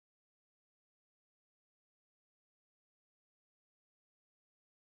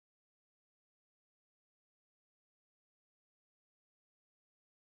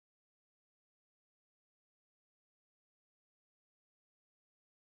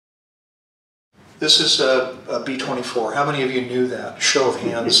This is a B-24. How many of you knew that? Show of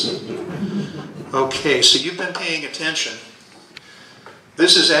hands. Okay, so you've been paying attention.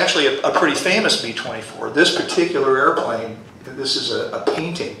 This is actually a pretty famous B-24. This particular airplane, this is a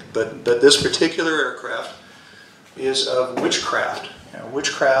painting, but this particular aircraft is of Witchcraft. Now,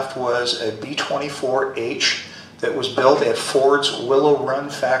 Witchcraft was a B-24H that was built at Ford's Willow Run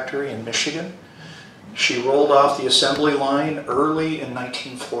factory in Michigan. She rolled off the assembly line early in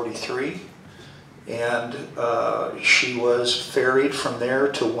 1943, and she was ferried from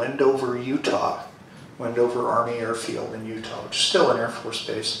there to Wendover, Utah. Wendover Army Airfield in Utah, which is still an Air Force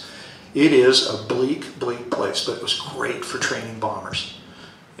base. It is a bleak, bleak place, but it was great for training bombers.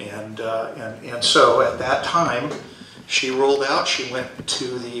 And so at that time, she rolled out. She went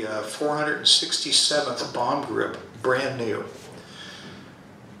to the 467th Bomb Group, brand new.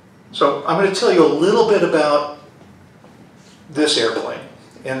 So I'm going to tell you a little bit about this airplane,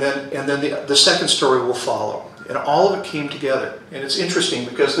 and then the second story will follow. And all of it came together. And it's interesting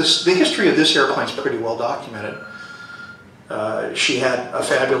because the history of this airplane is pretty well documented. She had a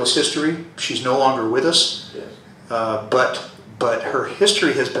fabulous history. She's no longer with us, but her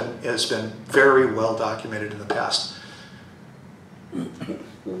history has been very well documented in the past.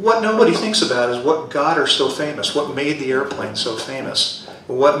 What nobody thinks about is what got her so famous, what made the airplane so famous,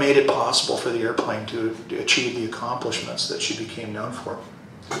 what made it possible for the airplane to achieve the accomplishments that she became known for.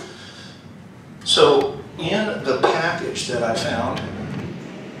 So in the package that I found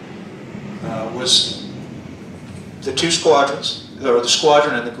was the two squadrons, or the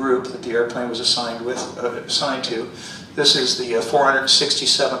squadron and the group that the airplane was assigned to. This is the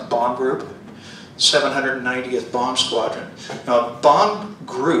 467th Bomb Group, 790th Bomb Squadron. Now, Bomb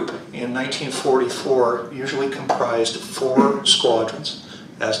Group in 1944 usually comprised 4 squadrons,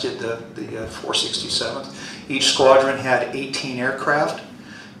 as did the 467th. Each squadron had 18 aircraft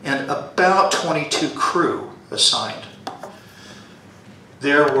and about 22 crew assigned.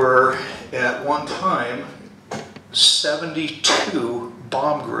 There were, at one time, 72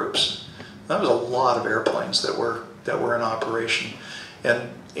 bomb groups. That was a lot of airplanes that were in operation.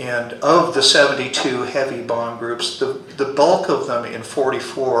 And of the 72 heavy bomb groups, the bulk of them in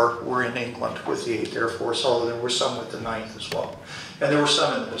 44 were in England with the 8th Air Force, although there were some with the 9th as well. And there were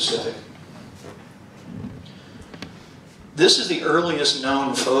some in the Pacific. This is the earliest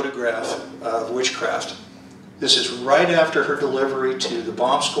known photograph of Witchcraft. This is right after her delivery to the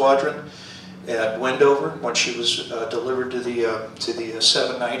bomb squadron at Wendover, when she was delivered to the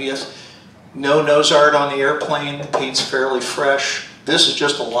 790th. No nose art on the airplane. The paint's fairly fresh. This is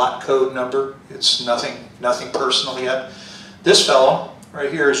just a lot code number. It's nothing personal yet. This fellow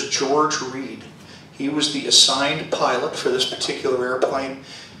right here is George Reed. He was the assigned pilot for this particular airplane,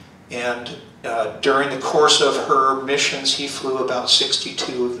 and during the course of her missions, he flew about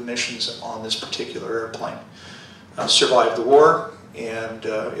 62 of the missions on this particular airplane. Survived the war and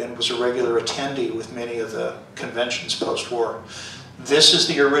was a regular attendee with many of the conventions post-war. This is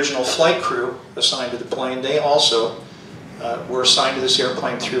the original flight crew assigned to the plane. They also were assigned to this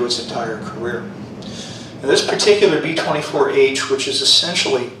airplane through its entire career. Now, this particular B-24H, which is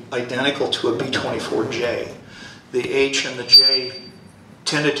essentially identical to a B-24J, the H and the J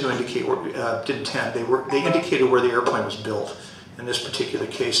tended to indicate, they indicated where the airplane was built. In this particular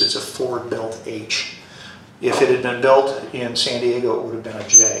case, it's a Ford-built H. If it had been built in San Diego, it would have been a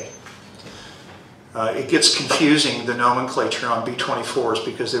J. It gets confusing, the nomenclature on B-24s,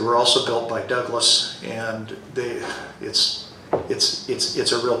 because they were also built by Douglas, and it's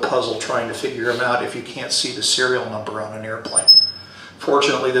a real puzzle trying to figure them out if you can't see the serial number on an airplane.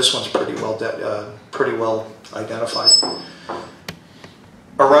 Fortunately, this one's pretty well identified.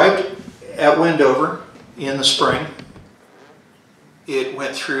 Arrived at Wendover in the spring. It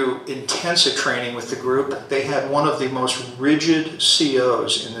went through intensive training with the group. They had one of the most rigid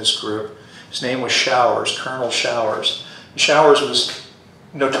COs in this group. His name was Showers, Colonel Showers. Showers was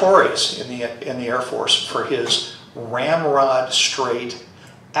notorious in the Air Force for his ramrod straight,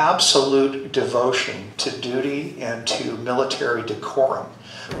 absolute devotion to duty and to military decorum,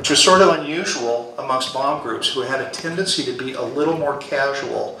 which was sort of unusual amongst bomb groups who had a tendency to be a little more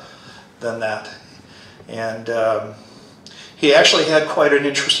casual than that. And he actually had quite an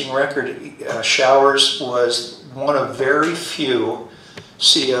interesting record. Showers was one of very few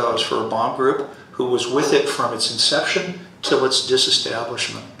COs for a bomb group who was with it from its inception till its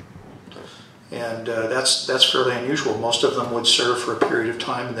disestablishment. And that's fairly unusual. Most of them would serve for a period of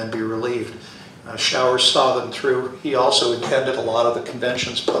time and then be relieved. Showers saw them through. He also attended a lot of the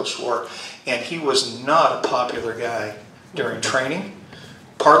conventions post-war, and he was not a popular guy during training,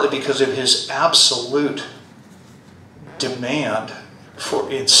 partly because of his absolute demand for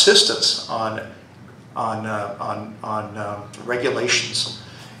insistence on regulations,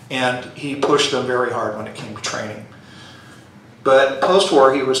 and he pushed them very hard when it came to training. But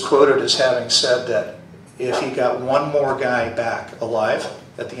post-war, he was quoted as having said that if he got one more guy back alive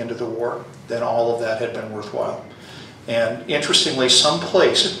at the end of the war, then all of that had been worthwhile. And interestingly,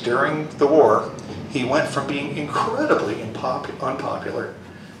 someplace during the war, he went from being incredibly unpopular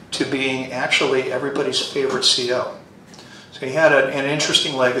to being actually everybody's favorite CO. So he had an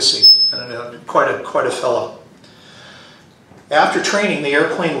interesting legacy, and quite a fellow. After training, the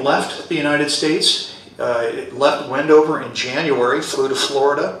airplane left the United States. It left Wendover in January, flew to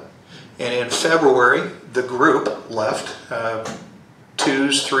Florida, and in February, the group left,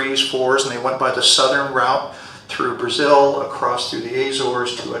 2s, 3s, 4s, and they went by the southern route through Brazil, across through the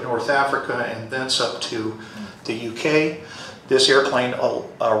Azores to North Africa, and thence up to the UK. This airplane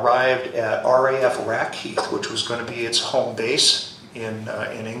arrived at RAF Rackheath, which was going to be its home base in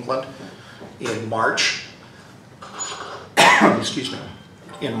England, in March. Excuse me,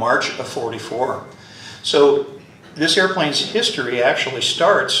 in March of '44. So this airplane's history actually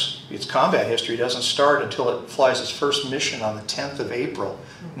starts, its combat history doesn't start until it flies its first mission on the 10th of April,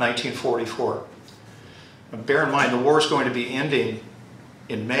 1944. And bear in mind, the war is going to be ending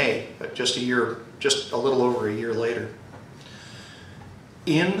in May, just a little over a year later.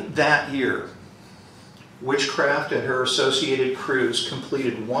 In that year, Witchcraft and her associated crews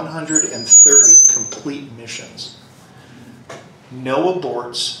completed 130 complete missions. No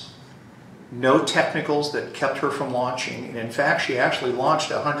aborts, no technicals that kept her from launching. And in fact, she actually launched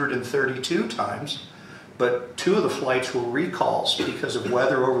 132 times, but 2 of the flights were recalls because of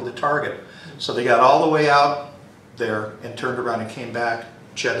weather over the target. So they got all the way out there and turned around and came back,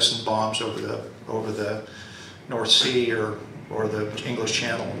 jettisoned bombs over the North Sea or the English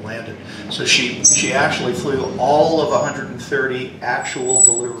Channel and landed. So she actually flew all of 130 actual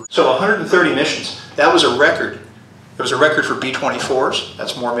deliveries. So 130 missions, that was a record. It was a record for B-24s.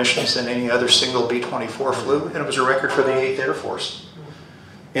 That's more missions than any other single B-24 flew, and it was a record for the 8th Air Force.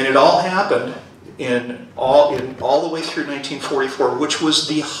 And it all happened in all the way through 1944, which was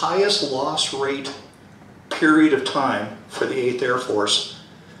the highest loss rate period of time for the 8th Air Force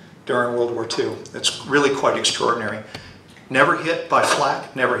during World War II. It's really quite extraordinary. Never hit by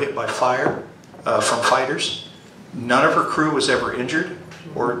flak, never hit by fire from fighters. None of her crew was ever injured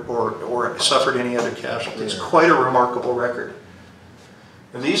or suffered any other casualties. Quite a remarkable record.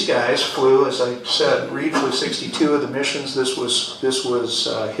 And these guys flew, as I said, Reed flew 62 of the missions. This was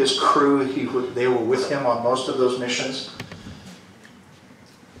his crew. They were with him on most of those missions.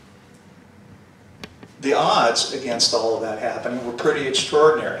 The odds against all of that happening were pretty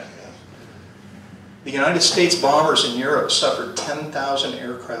extraordinary. The United States bombers in Europe suffered 10,000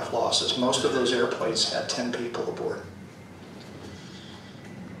 aircraft losses. Most of those airplanes had 10 people aboard.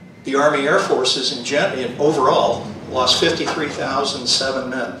 The Army Air Forces in overall lost 53,007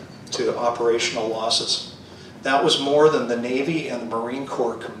 men to operational losses. That was more than the Navy and the Marine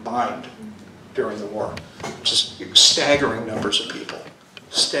Corps combined during the war. Just staggering numbers of people.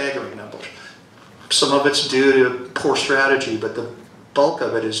 Staggering numbers. Some of it's due to poor strategy, but the bulk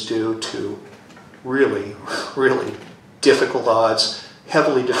of it is due to really, really difficult odds,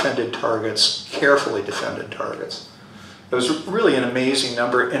 heavily defended targets, carefully defended targets. It was really an amazing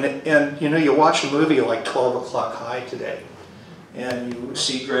number, and you know, you watch a movie like 12 O'Clock High today, and you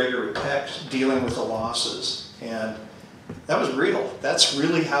see Gregory Peck dealing with the losses, and that was real. That's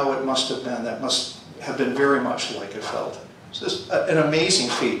really how it must have been. That must have been very much like it felt. So this is an amazing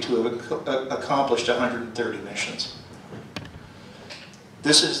feat to have accomplished 130 missions.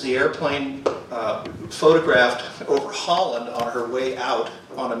 This is the airplane photographed over Holland on her way out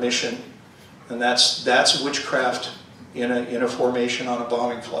on a mission, and that's Witchcraft in a formation on a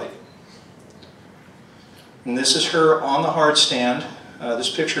bombing flight. And this is her on the hard stand.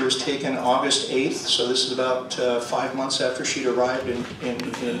 This picture was taken August 8th, so this is about 5 months after she'd arrived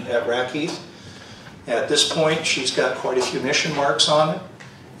at Rackheath. At this point, she's got quite a few mission marks on it,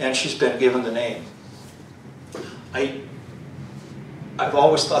 and she's been given the name. I've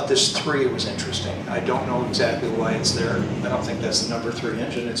always thought this 3 was interesting. I don't know exactly why it's there. I don't think that's the number 3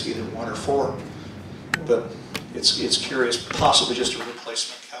 engine. It's either 1 or 4. But it's curious, possibly just a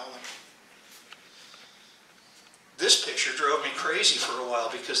replacement cowling. This picture drove me crazy for a while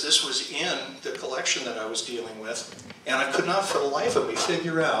because this was in the collection that I was dealing with, and I could not for the life of me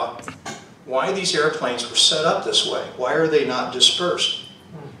figure out why these airplanes were set up this way. Why are they not dispersed?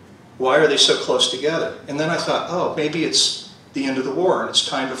 Why are they so close together? And then I thought, oh, maybe it's the end of the war and it's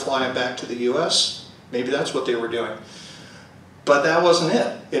time to fly them back to the US. Maybe that's what they were doing. But that wasn't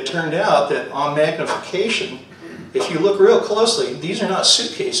it. It turned out that on magnification, if you look real closely, these are not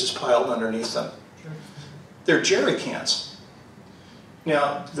suitcases piled underneath them. They're jerry cans.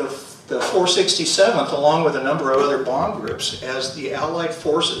 Now, the 467th, along with a number of other bomb groups, as the Allied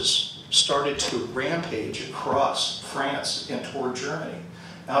forces started to rampage across France and toward Germany,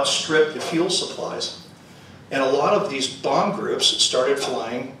 outstripped the fuel supplies. And a lot of these bomb groups started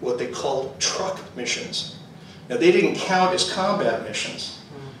flying what they called truck missions. Now, they didn't count as combat missions.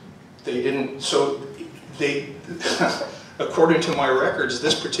 They didn't, so they, according to my records,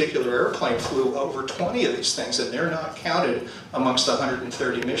 this particular airplane flew over 20 of these things, and they're not counted amongst the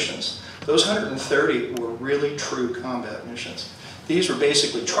 130 missions. Those 130 were really true combat missions. These were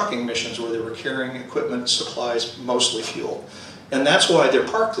basically trucking missions where they were carrying equipment, supplies, mostly fuel. And that's why they're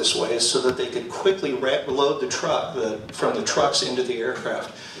parked this way, is so that they could quickly load the truck from the trucks into the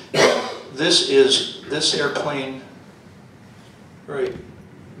aircraft. And this airplane right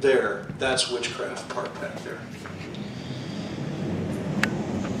there, that's Witchcraft parked back there.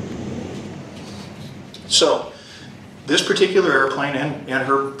 So, this particular airplane and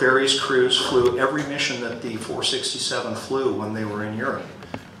her various crews flew every mission that the 467 flew when they were in Europe.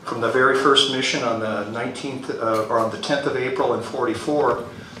 From the very first mission on the 19th, or on the 10th of April in 44,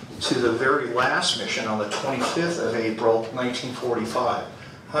 to the very last mission on the 25th of April, 1945.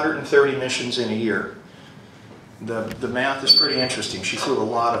 130 missions in a year. The math is pretty interesting. She flew a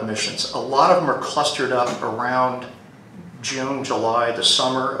lot of missions. A lot of them are clustered up around June, July, the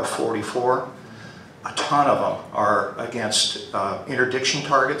summer of 44. A ton of them are against interdiction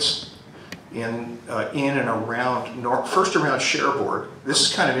targets in and around, first around Cherbourg. This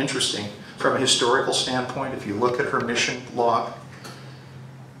is kind of interesting from a historical standpoint. If you look at her mission log,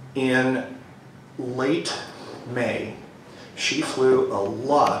 in late May, she flew a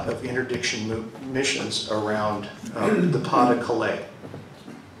lot of interdiction missions around the Pas de Calais.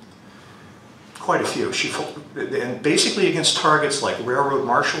 Quite a few. She flew, and basically against targets like railroad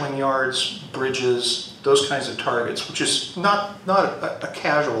marshalling yards, bridges, those kinds of targets, which is not a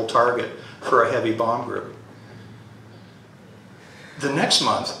casual target for a heavy bomb group. The next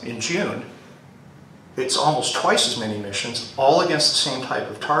month, in June, it's almost twice as many missions, all against the same type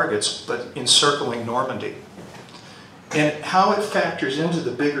of targets, but encircling Normandy. And how it factors into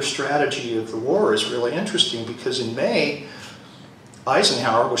the bigger strategy of the war is really interesting, because in May,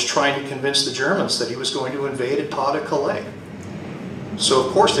 Eisenhower was trying to convince the Germans that he was going to invade Pas de Calais. So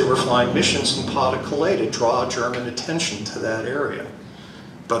of course they were flying missions in Pas de Calais to draw German attention to that area.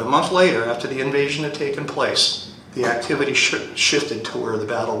 But a month later, after the invasion had taken place, the activity shifted to where the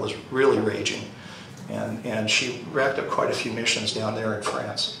battle was really raging. And she racked up quite a few missions down there in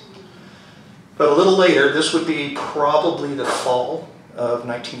France. But a little later, this would be probably the fall of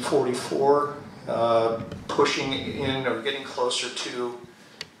 1944, pushing in or getting closer to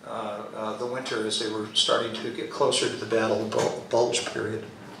the winter as they were starting to get closer to the Battle of Bulge period.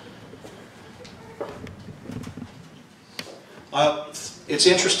 It's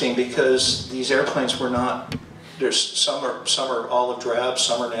interesting because these airplanes were not, some are olive drab,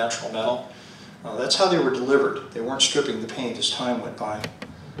 some are natural metal. That's how they were delivered. They weren't stripping the paint as time went by.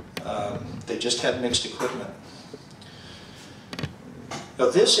 They just had mixed equipment. Now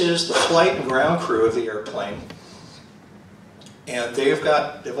this is the flight and ground crew of the airplane, and they've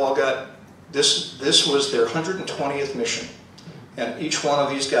all got this was their 120th mission, and each one of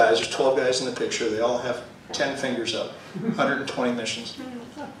these guys, there's 12 guys in the picture, they all have 10 fingers up. 120 missions.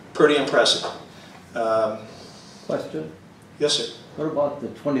 Pretty impressive. Question? Yes, sir. What about the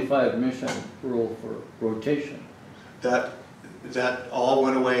 25 mission rule for rotation? That all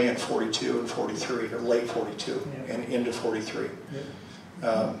went away in 42 and 43, or late 42 and into 43.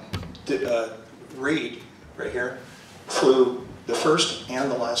 Yeah. Reed, right here, flew the first and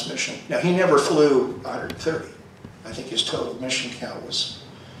the last mission. Now, he never flew 130. I think his total mission count was,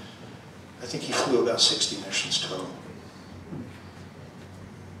 I think he flew about 60 missions total.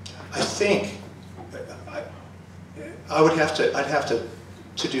 I think, I'd have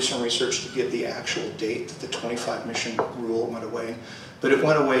to do some research to get the actual date that the 25 mission rule went away, but it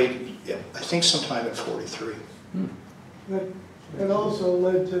went away, I think, sometime in 43. That also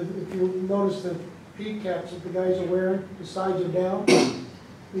led to, if you notice the peak caps that the guys are wearing, the sides are down.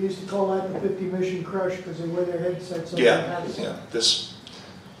 We used to call that the 50 mission crush because they wear their headsets on their hats. Yeah, this.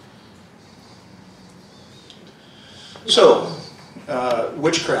 So,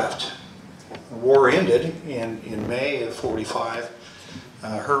 Witchcraft. The war ended in May of 45.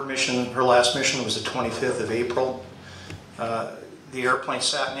 Her last mission was the 25th of April. The airplane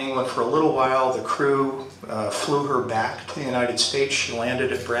sat in England for a little while. The crew flew her back to the United States. She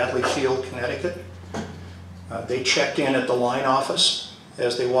landed at Bradley Field, Connecticut. They checked in at the line office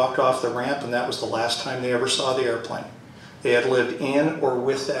as they walked off the ramp, and that was the last time they ever saw the airplane. They had lived in or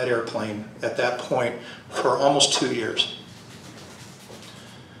with that airplane at that point for almost 2 years.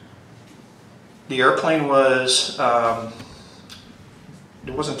 The airplane was,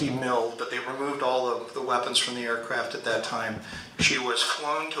 it wasn't demilled, but they removed all of the weapons from the aircraft at that time. She was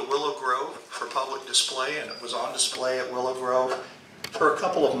flown to Willow Grove for public display, and it was on display at Willow Grove for a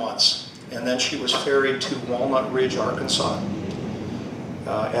couple of months. And then she was ferried to Walnut Ridge, Arkansas,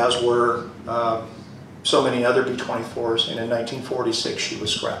 as were so many other B-24s, and in 1946 she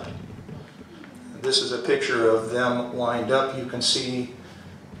was scrapped. This is a picture of them lined up. You can see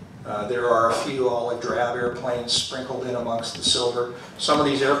there are a few olive drab airplanes sprinkled in amongst the silver. Some of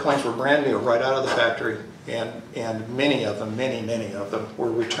these airplanes were brand new right out of the factory, and many of them, many of them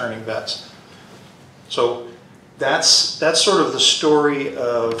were returning vets. So that's sort of the story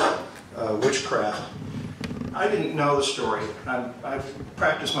of Witchcraft. I didn't know the story. I've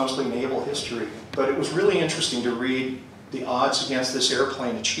practiced mostly naval history, but it was really interesting to read the odds against this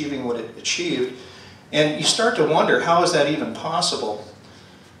airplane achieving what it achieved, and you start to wonder, how is that even possible?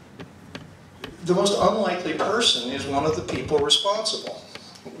 The most unlikely person is one of the people responsible.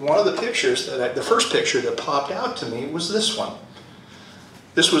 One of the pictures the first picture that popped out to me was this one.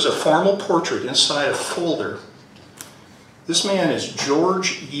 This was a formal portrait inside a folder. This man is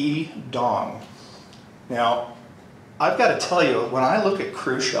George E. Dong. Now, I've got to tell you, when I look at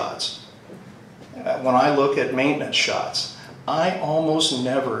crew shots, when I look at maintenance shots, I almost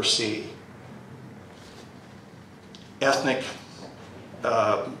never see ethnic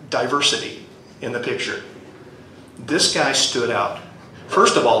diversity in the picture. This guy stood out.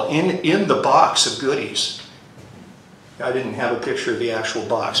 First of all, in the box of goodies, I didn't have a picture of the actual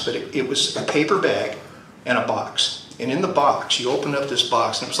box, but it was a paper bag and a box. And in the box, you open up this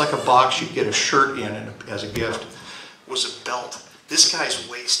box, and it was like a box you'd get a shirt in as a gift, was a belt. This guy's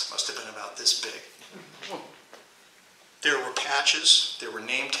waist must have been about this big. There were patches, there were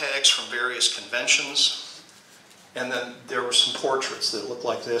name tags from various conventions, and then there were some portraits that looked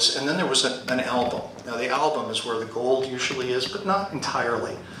like this, and then there was an album. Now the album is where the gold usually is, but not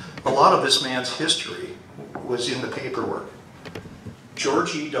entirely. A lot of this man's history was in the paperwork.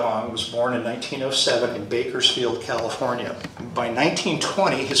 George E. Dong was born in 1907 in Bakersfield, California. By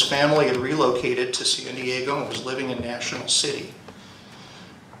 1920, his family had relocated to San Diego and was living in National City.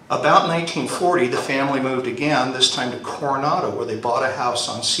 About 1940, the family moved again, this time to Coronado, where they bought a house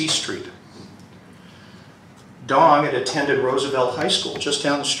on C Street. Dong had attended Roosevelt High School, just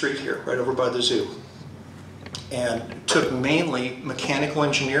down the street here, right over by the zoo, and took mainly mechanical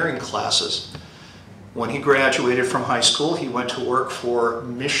engineering classes. When he graduated from high school, he went to work for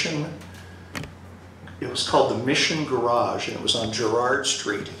it was called the Mission Garage, and it was on Girard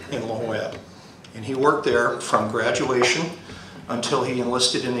Street in La Jolla. And he worked there from graduation until he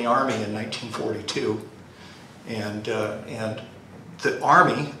enlisted in the Army in 1942. And the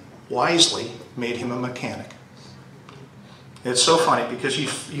Army wisely made him a mechanic. It's so funny because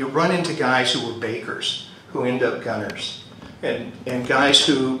you run into guys who were bakers who end up gunners, and guys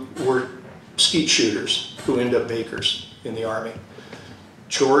who were skeet shooters who end up bakers in the Army.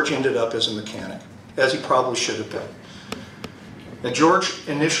 George ended up as a mechanic, as he probably should have been. Now George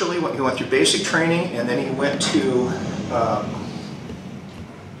initially he went through basic training, and then he went to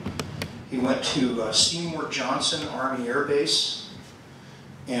Seymour Johnson Army Air Base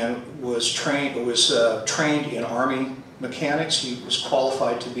and was trained in Army mechanics. He was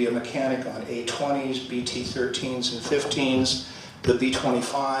qualified to be a mechanic on A-20s, BT-13s and 15s, the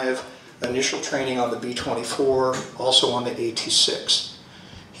B-25, initial training on the B-24, also on the AT-6.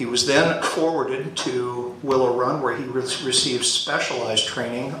 He was then forwarded to Willow Run, where he received specialized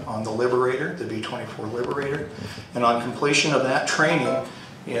training on the Liberator, the B-24 Liberator, and on completion of that training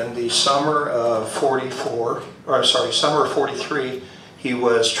in the summer of summer of 43, he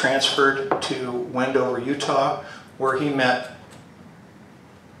was transferred to Wendover, Utah, where he met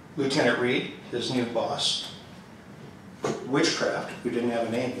Lieutenant Reed, his new boss, Witchcraft, who didn't have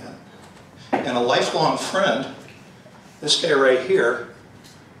a name yet, and a lifelong friend, this guy right here,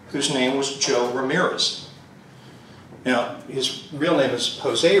 whose name was Joe Ramirez. Now, his real name is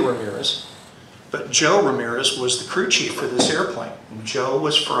Jose Ramirez, but Joe Ramirez was the crew chief for this airplane. And Joe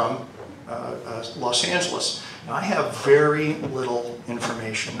was from Los Angeles. Now, I have very little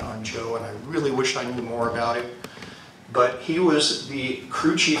information on Joe, and I really wish I knew more about him, but he was the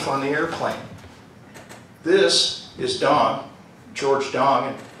crew chief on the airplane. This is Dong, George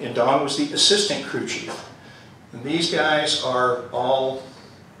Dong, and Dong was the assistant crew chief. And these guys are all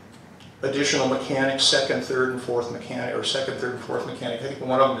additional mechanics, second, third, and fourth mechanic, or second, third, and fourth mechanic. I think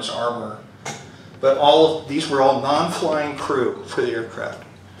one of them is armorer. But these were all non-flying crew for the aircraft.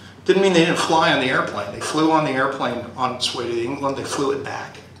 Didn't mean they didn't fly on the airplane. They flew on the airplane on its way to England. They flew it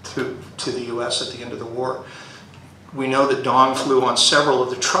back to the US at the end of the war. We know that Dong flew on several of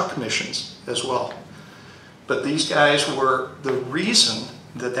the truck missions as well. But these guys were the reason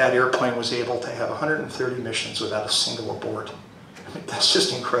that that airplane was able to have 130 missions without a single abort. I mean, that's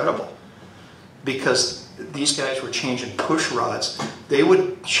just incredible. Because these guys were changing push rods. They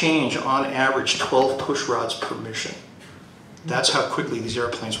would change on average 12 push rods per mission. That's how quickly these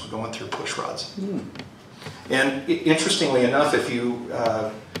airplanes were going through push rods. And interestingly enough, if you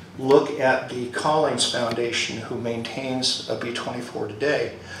look at the Collings Foundation, who maintains a B-24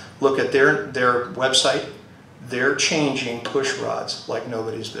 today, look at their website, they're changing push rods like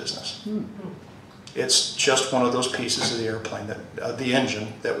nobody's business. It's just one of those pieces of the airplane, that the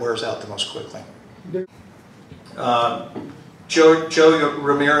engine, that wears out the most quickly. Joe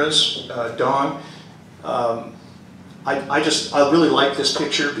Ramirez, Dong, I really like this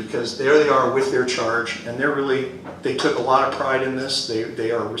picture because there they are with their charge, and they took a lot of pride in this.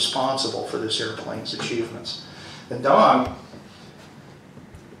 They are responsible for this airplane's achievements. And Dong,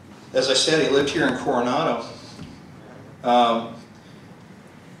 as I said, he lived here in Coronado.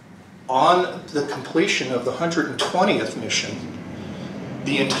 On the completion of the 120th mission,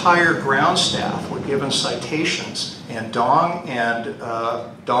 the entire ground staff were given citations, and Dong and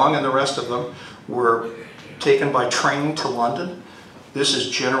the rest of them were taken by train to London. This is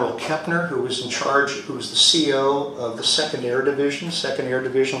General Kepner, who was in charge, who was the CO of the 2nd Air Division. 2nd Air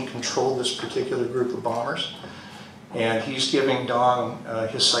Division controlled this particular group of bombers. And he's giving Dong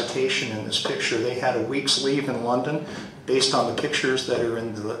his citation in this picture. They had a week's leave in London. Based on the pictures that are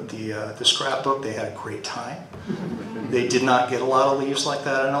in the scrapbook, they had a great time. They did not get a lot of leaves like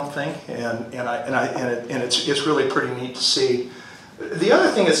that, I don't think. And it's really pretty neat to see. The other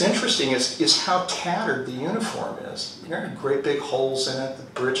thing that's interesting is how tattered the uniform is. There are great big holes in it. The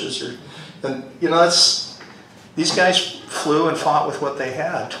breeches are, and you know, these guys flew and fought with what they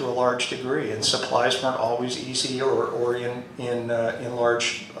had to a large degree, and supplies weren't always easy or in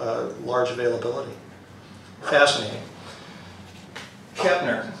large availability. Fascinating.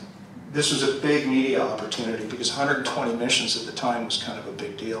 Kepner, this was a big media opportunity because 120 missions at the time was kind of a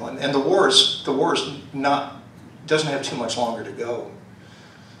big deal, and the war's doesn't have too much longer to go.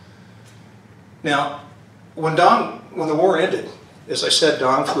 Now, when the war ended, as I said,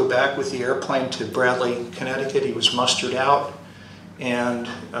 Dong flew back with the airplane to Bradley, Connecticut. He was mustered out, and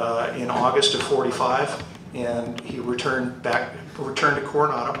in August of '45, and he returned to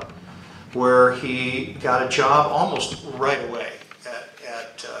Coronado, where he got a job almost right away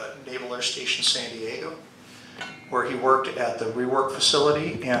at Naval Air Station San Diego, where he worked at the rework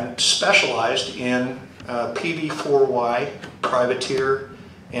facility and specialized in PB-4Y, privateer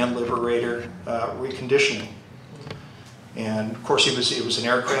and liberator reconditioning. And of course, it was an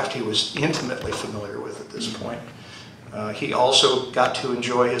aircraft he was intimately familiar with at this point. He also got to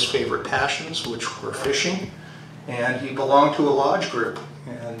enjoy his favorite passions, which were fishing, and he belonged to a lodge group.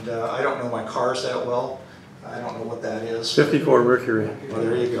 And I don't know my cars that well. I don't know what that is. 54 Mercury. Well,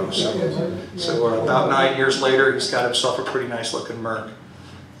 there you go. So about 9 years later, he's got himself a pretty nice looking Merc,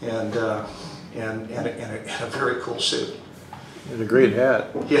 and a very cool suit. And a great hat.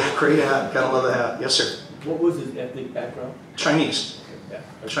 Yeah, great hat. Gotta love the hat. Yes, sir. What was his ethnic background? Chinese. Yeah.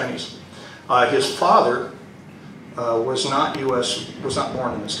 Chinese. His father was not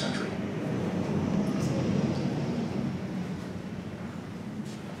born in this country.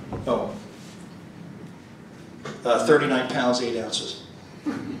 Oh. 39 pounds, 8 ounces.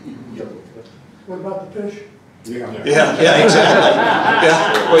 What about the fish? Yeah, exactly.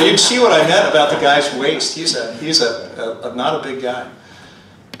 Yeah. Well, you can see what I meant about the guy's waist. He's not a big guy.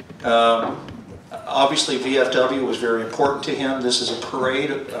 Obviously, VFW was very important to him. This is a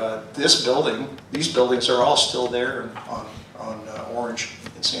parade. These buildings are all still there on Orange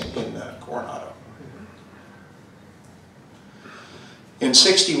in Coronado. In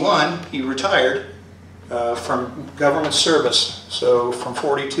 '61, he retired from government service. So from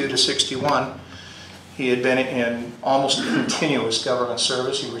 '42 to '61, he had been in almost continuous government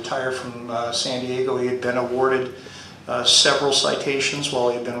service. He retired from San Diego. He had been awarded several citations while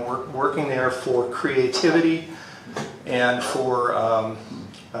he had been working there for creativity and for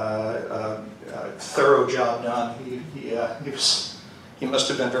thorough job done. He must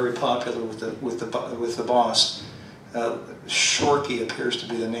have been very popular with the boss. Shorkey appears to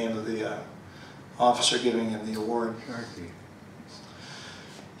be the name of the officer giving him the award.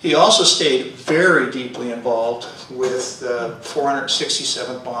 He also stayed very deeply involved with the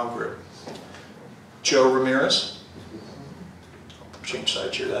 467th Bomb Group. Joe Ramirez, change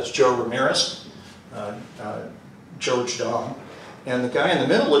sides here, that's Joe Ramirez, George Dong, And the guy in the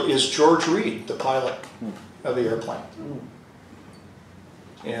middle is George Reed, the pilot of the airplane.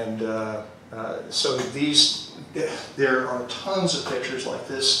 And so there are tons of pictures like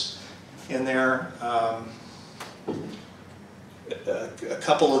this in there. A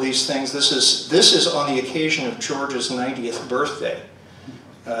couple of these things. This is on the occasion of George's 90th birthday.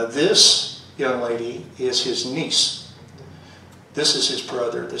 This young lady is his niece. This is his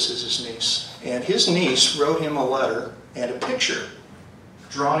brother. This is his niece. And his niece wrote him a letter and a picture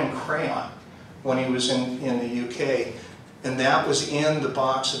drawn in crayon when he was in the UK. And that was in the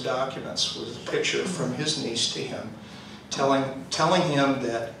box of documents, was a picture from his niece to him, telling him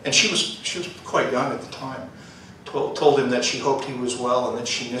that, and she was quite young at the time, told him that she hoped he was well and that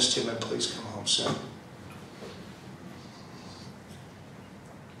she missed him and please come home soon.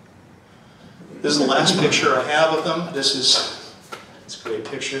 This is the last picture I have of them. It's a great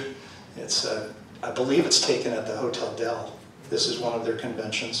picture. It's I believe it's taken at the Hotel Del. This is one of their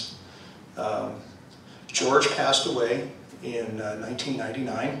conventions. George passed away in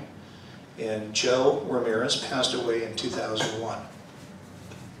 1999, and Joe Ramirez passed away in 2001.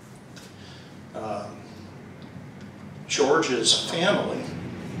 George's family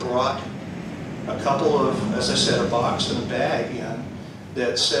brought a couple of, as I said, a box and a bag in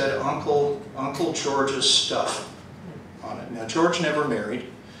that said Uncle George's stuff on it. Now, George never married,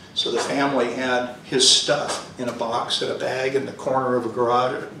 so the family had his stuff in a box and a bag in the corner of a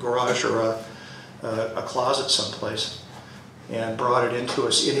garage or a closet someplace, and brought it into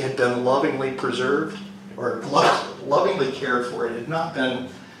us. It had been lovingly preserved, or lovingly cared for. It had not been,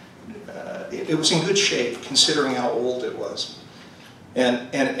 it was in good shape considering how old it was.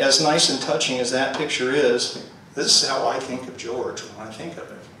 And as nice and touching as that picture is, this is how I think of George when I think of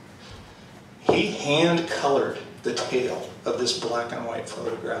it. He hand-colored the tail of this black and white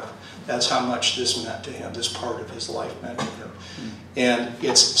photograph. That's how much this meant to him, this part of his life meant to him. And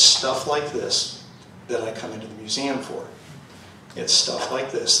it's stuff like this that I come into the museum for. It's stuff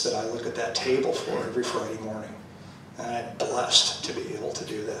like this that I look at that table for every Friday morning. And I'm blessed to be able to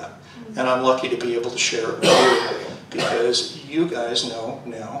do that. And I'm lucky to be able to share it with you, because you guys know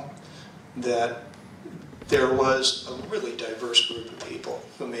now that there was a really diverse group of people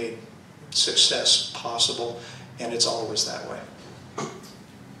who made success possible, and it's always that way.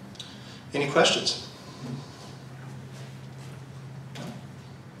 Any questions?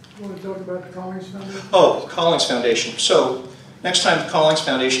 You want to talk about the Collings Foundation? Oh, Collings Foundation. So next time the Collings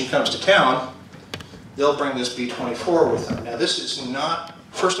Foundation comes to town, they'll bring this B-24 with them. Now this is not,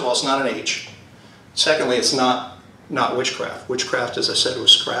 first of all, it's not an H. Secondly, it's not Witchcraft. Witchcraft, as I said,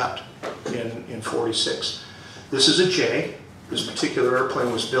 was scrapped in 46. This is a J. This particular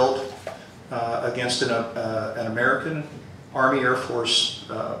airplane was built against an American Army Air Force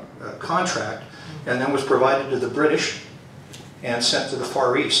contract, and then was provided to the British and sent to the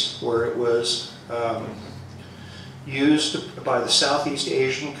Far East, where it was used by the Southeast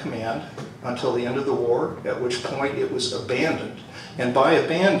Asian Command until the end of the war, at which point it was abandoned. And by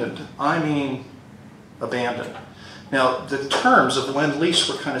abandoned, I mean abandoned. Now, the terms of Lend-Lease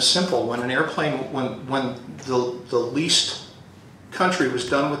were kind of simple. When an airplane, when the leased country was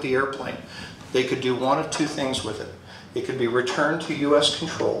done with the airplane, they could do one of two things with it. It could be returned to U.S.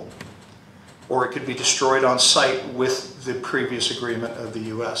 control, or it could be destroyed on site with the previous agreement of the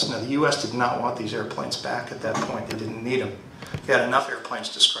U.S. Now, the U.S. did not want these airplanes back at that point. They didn't need them. They had enough airplanes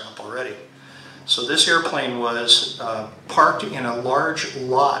to scrap already. So this airplane was parked in a large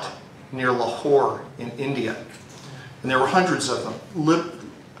lot near Lahore in India. And there were hundreds of them.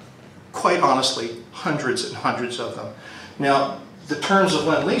 Quite honestly, hundreds and hundreds of them. Now, the terms of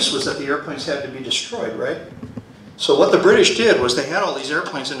Lend-Lease was that the airplanes had to be destroyed, right? So what the British did was they had all these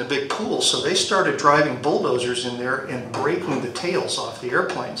airplanes in a big pool, so they started driving bulldozers in there and breaking the tails off the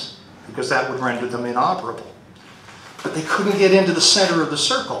airplanes, because that would render them inoperable. But they couldn't get into the center of the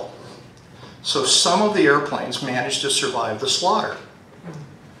circle. So some of the airplanes managed to survive the slaughter.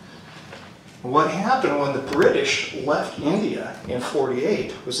 What happened when the British left India in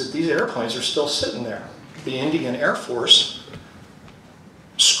 48 was that these airplanes are still sitting there. The Indian Air Force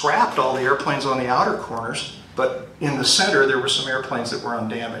scrapped all the airplanes on the outer corners, but in the center there were some airplanes that were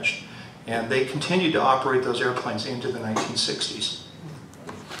undamaged. And they continued to operate those airplanes into the 1960s.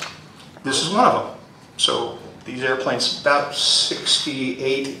 This is one of them. So these airplanes, about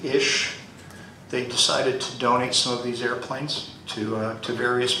 68-ish, they decided to donate some of these airplanes to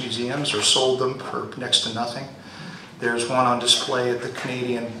various museums, or sold them for next to nothing. There's one on display at the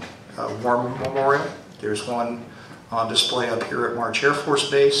Canadian War Memorial. There's one on display up here at March Air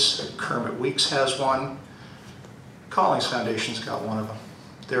Force Base. Kermit Weeks has one. Collings Foundation's got one of them.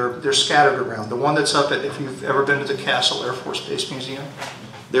 They're scattered around. The one that's up at, if you've ever been to the Castle Air Force Base Museum,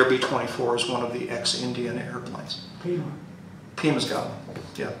 their B-24 is one of the ex-Indian airplanes. Pima's got one.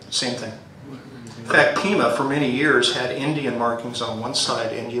 Yeah, same thing. In fact, Pima for many years had Indian markings on one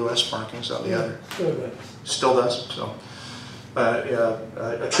side and U.S. markings on the other. Still does. So,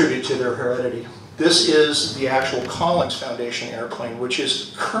 a tribute to their heredity. This is the actual Collins Foundation airplane, which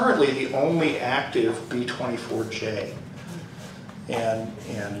is currently the only active B-24J. And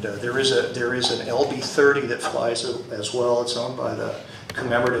there is an LB-30 that flies as well. It's owned by the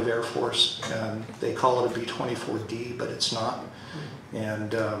Commemorative Air Force, and they call it a B-24D, but it's not.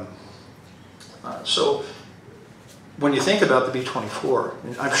 And so when you think about the B-24,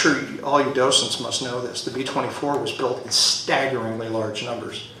 and I'm sure all you docents must know this, the B-24 was built in staggeringly large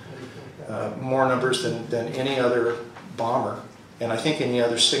numbers, more numbers than any other bomber, and I think any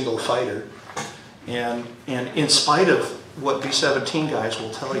other single fighter. And in spite of what B-17 guys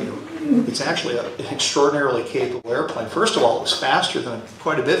will tell you, it's actually an extraordinarily capable airplane. First of all, it was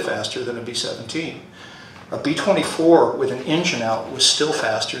quite a bit faster than a B-17. A B-24 with an engine out was still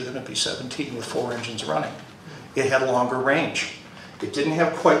faster than a B-17 with 4 engines running. It had a longer range. It didn't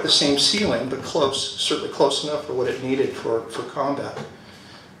have quite the same ceiling, but close, certainly close enough for what it needed for combat.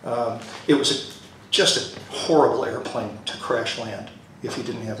 It was just a horrible airplane to crash land if you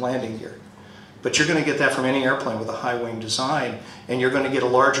didn't have landing gear. But you're going to get that from any airplane with a high wing design, and you're going to get a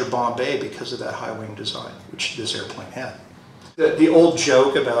larger bomb bay because of that high wing design, which this airplane had. The old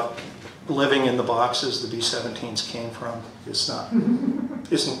joke about living in the boxes the B-17s came from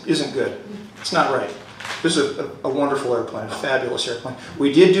isn't good. It's not right. This is a wonderful airplane, a fabulous airplane.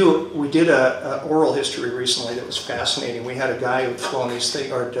 We did a oral history recently that was fascinating. We had a guy who'd flown these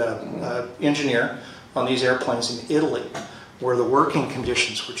things, or engineer on these airplanes in Italy, where the working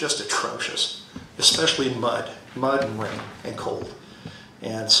conditions were just atrocious, especially mud and rain and cold.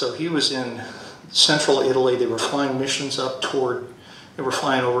 And so he was in central Italy. They were flying missions up toward, they were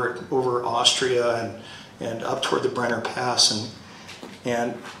flying over Austria and up toward the Brenner Pass,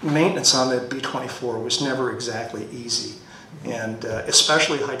 and maintenance on the B-24 was never exactly easy, and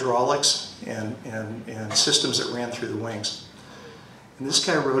especially hydraulics and systems that ran through the wings. And this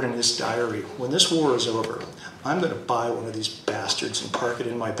guy wrote in his diary, when this war is over, I'm going to buy one of these bastards and park it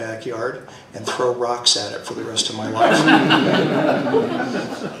in my backyard and throw rocks at it for the rest of my life.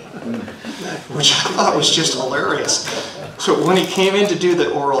 Which I thought was just hilarious. So when he came in to do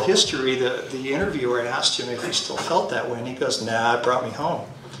the oral history, the interviewer asked him if he still felt that way, and he goes, nah, it brought me home.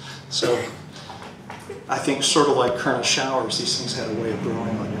 So I think sort of like Colonel Showers, these things had a way of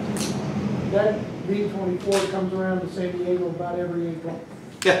growing on you. That B-24 comes around to San Diego about every April.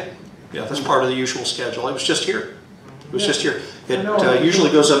 Yeah, that's part of the usual schedule. It was just here. It was just here. It usually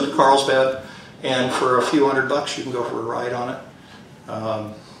goes up to Carlsbad, and for a few $100 you can go for a ride on it.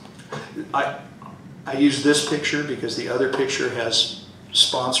 I use this picture because the other picture has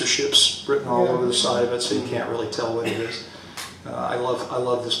sponsorships written all over the side of it, so you can't really tell what it is. I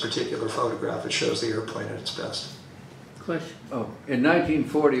love this particular photograph. It shows the airplane at its best. Question? Oh, in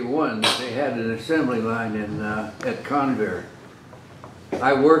 1941, they had an assembly line at Convair.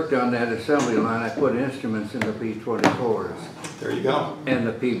 I worked on that assembly line. I put instruments in the B-24s. There you go. And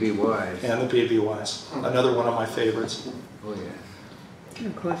the PBYs. And the PBYs. Another one of my favorites. Oh, yes. A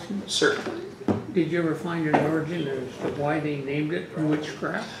question? Sir. Did you ever find an origin as to why they named it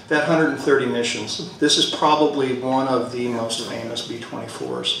Witchcraft? That 130 missions. This is probably one of the most famous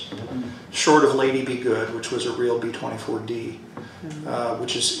B-24s. Short of Lady Be Good, which was a real B-24D,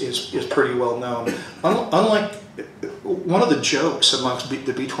 which is pretty well known. Unlike, one of the jokes amongst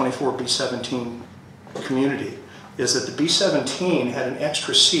the B-24, B-17 community is that the B-17 had an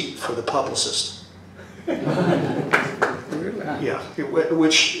extra seat for the publicist. Yeah,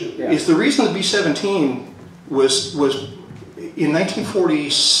 which is the reason the B-17 was in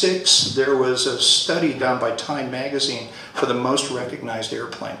 1946. There was a study done by Time magazine for the most recognized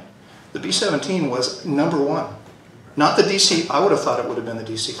airplane. The B-17 was #1, not the DC. I would have thought it would have been the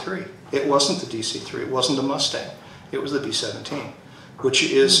DC-3. It wasn't the DC-3. It wasn't the Mustang. It was the B-17, which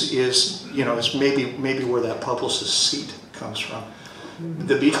is maybe where that publicist seat comes from.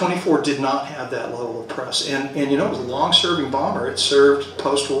 The B-24 did not have that level of press, and it was a long-serving bomber. It served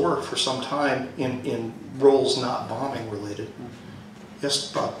post-war for some time in roles not bombing related.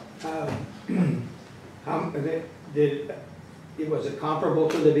 Yes, Bob. Was it comparable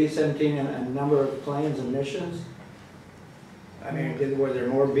to the B-17 in a number of planes and missions? I mean, were there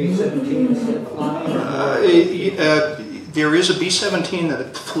more B-17s flying? There is a B-17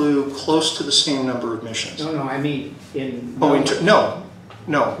 that flew close to the same number of missions. No, I mean in... Oh, no.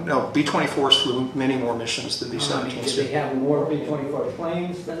 No, B-24s flew many more missions than B-17s Did they did. have more B-24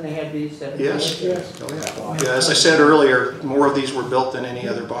 planes than they had B-17? Yes. Yes. Oh, yeah. Yeah, as I said earlier, more of these were built than any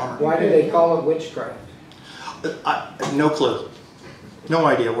other bomber. Why do they call it Witchcraft? No clue. No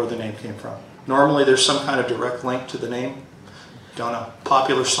idea where the name came from. Normally there's some kind of direct link to the name. Don't know.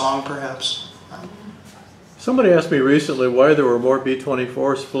 Popular song, perhaps? Somebody asked me recently why there were more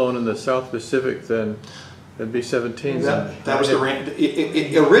B-24s flown in the South Pacific than B-17s. That was the range.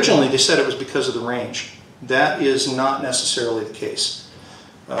 Originally, they said it was because of the range. That is not necessarily the case.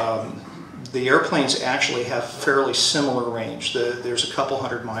 The airplanes actually have fairly similar range. There's a couple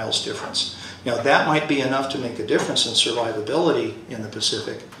hundred miles difference. Now, that might be enough to make a difference in survivability in the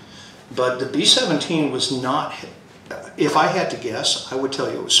Pacific, but the B-17 was not, if I had to guess, I would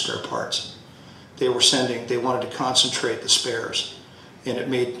tell you it was spare parts. They wanted to concentrate the spares, and it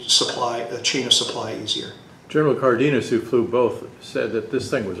made a chain of supply easier. General Cardenas, who flew both, said that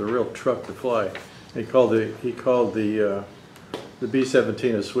this thing was a real truck to fly. He called the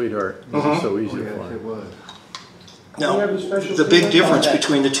B-17 a sweetheart. It was so easy to Yes, fly. it was. Now, Do you have a special the big feeling difference about that?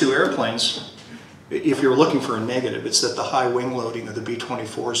 between the two airplanes, if you're looking for a negative, it's that the high wing loading of the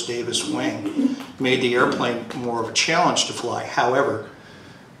B-24's Davis wing made the airplane more of a challenge to fly. However,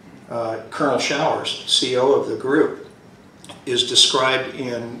 Colonel Showers, CO of the group, is described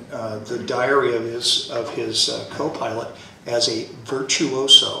in the diary of his co-pilot as a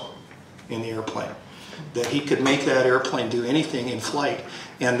virtuoso in the airplane. That he could make that airplane do anything in flight,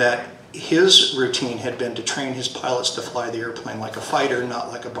 and that his routine had been to train his pilots to fly the airplane like a fighter, not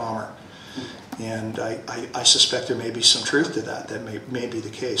like a bomber. And I suspect there may be some truth to that. That may be the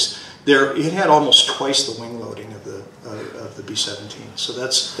case. It had almost twice the wing loading of the B-17. So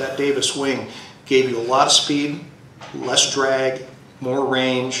that Davis wing gave you a lot of speed, less drag, more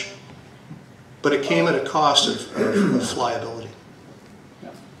range, but it came at a cost of flyability.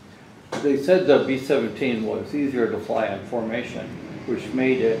 They said the B-17 was easier to fly in formation, which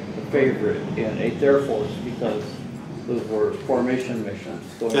made it a favorite in 8th Air Force because those were formation missions.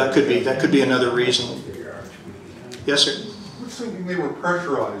 That could be another reason. Yes, sir? I was thinking they were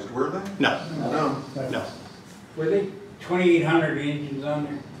pressurized, were they? No, No. no. Were they 2,800 engines on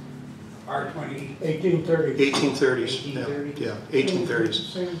there? R-20? 1830. 1830s. Yeah,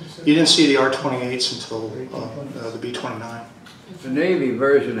 1830s. Same as the You didn't see the R-28s until the B-29. The Navy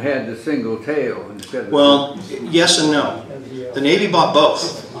version had the single tail instead of... Well, yes and no. The Navy bought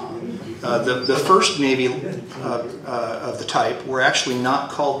both. The first Navy of the type were actually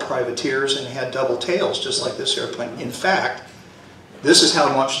not called privateers and had double tails, just like this airplane. In fact, this is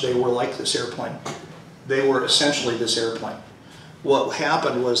how much they were like this airplane. They were essentially this airplane. What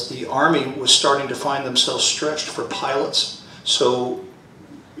happened was the Army was starting to find themselves stretched for pilots. So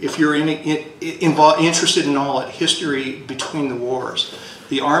if you're interested in all that history between the wars,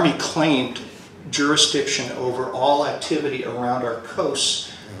 the Army claimed jurisdiction over all activity around our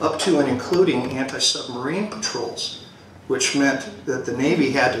coasts, up to and including anti-submarine patrols, which meant that the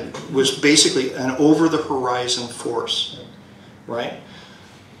Navy was basically an over-the-horizon force, right?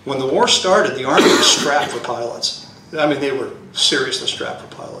 When the war started, the Army was strapped for pilots. I mean, they were seriously strapped for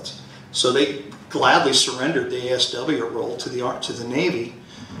pilots. So they gladly surrendered the ASW role to the Navy,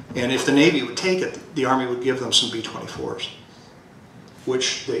 and if the Navy would take it, the Army would give them some B-24s,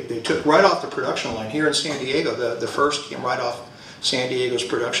 which they took right off the production line. Here in San Diego, the first came right off San Diego's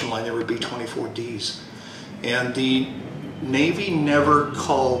production line. There were B-24Ds. And the Navy never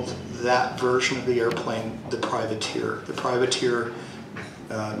called that version of the airplane the privateer. The privateer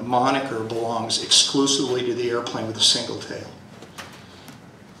moniker belongs exclusively to the airplane with a single tail.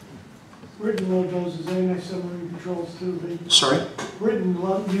 Britain loved those as anti-submarine patrols too. Sorry? Britain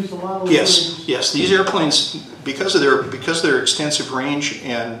used a lot of Yes, those. yes. These airplanes, because of their extensive range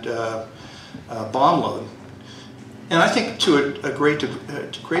and bomb load, and I think to a great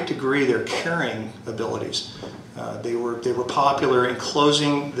degree their carrying abilities, they were popular in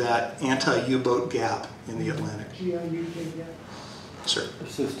closing that anti-U-boat gap in the Atlantic. Sir.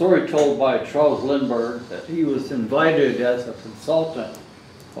 It's a story told by Charles Lindbergh that he was invited as a consultant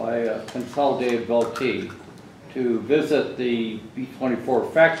by Consolidated Bell-T to visit the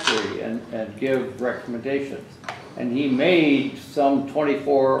B-24 factory and give recommendations. And he made some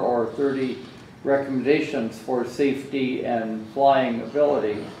 24 or 30 recommendations for safety and flying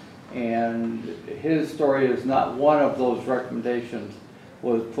ability. And his story is not one of those recommendations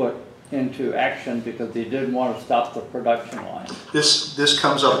was put into action because they didn't want to stop the production line. This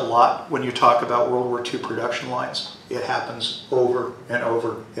comes up a lot when you talk about World War II production lines. It happens over and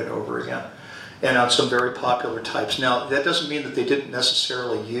over and over again, and on some very popular types. Now, that doesn't mean that they didn't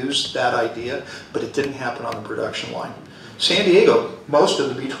necessarily use that idea, but it didn't happen on the production line. San Diego, most of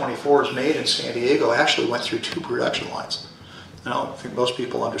the B-24s made in San Diego actually went through 2 production lines. I don't think most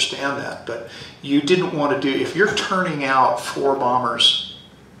people understand that, but you didn't want to do, if you're turning out 4 bombers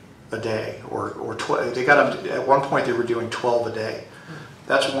a day, or 12, they got up to, at one point they were doing 12 a day.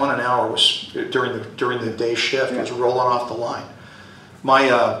 That's 1 an hour was, during the day shift, was rolling off the line. My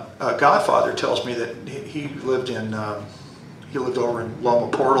godfather tells me that he lived over in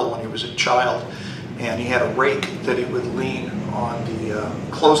Loma Portal when he was a child, and he had a rake that he would lean on the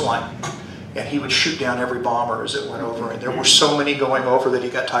clothesline, and he would shoot down every bomber as it went over, and there were so many going over that he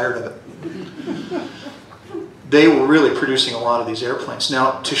got tired of it. They were really producing a lot of these airplanes.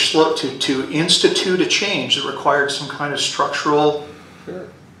 Now, to institute a change that required some kind of structural,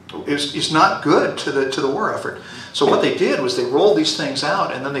 is not good to the war effort. So what they did was they rolled these things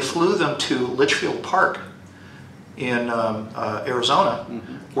out, and then they flew them to Litchfield Park in Arizona,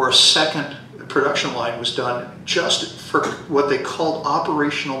 where a second production line was done just for what they called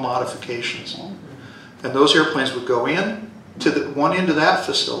operational modifications. And those airplanes would go in to the one end of that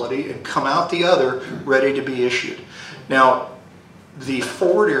facility and come out the other, ready to be issued. Now, the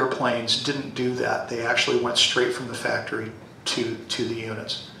Ford airplanes didn't do that. They actually went straight from the factory to the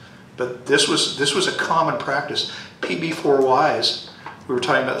units. But this was a common practice. PB-4Ys, we were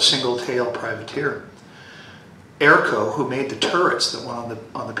talking about the single-tail privateer. Airco, who made the turrets that went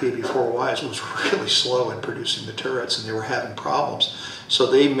on the PB-4Ys, was really slow in producing the turrets, and they were having problems. So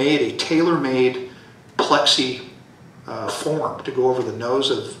they made a tailor-made plexi form to go over the nose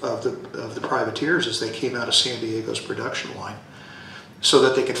of the privateers as they came out of San Diego's production line, so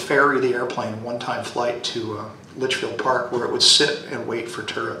that they could ferry the airplane one-time flight to Litchfield Park, where it would sit and wait for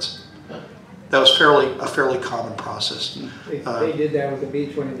turrets. That was a fairly common process. They did that with the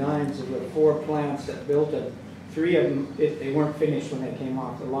B-29s. There were 4 plants that built it. 3 of them, they weren't finished when they came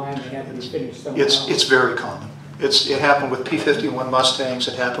off the line. They had to be finished somewhere else. It's very common. It happened with P-51 Mustangs.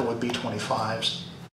 It happened with B-25s.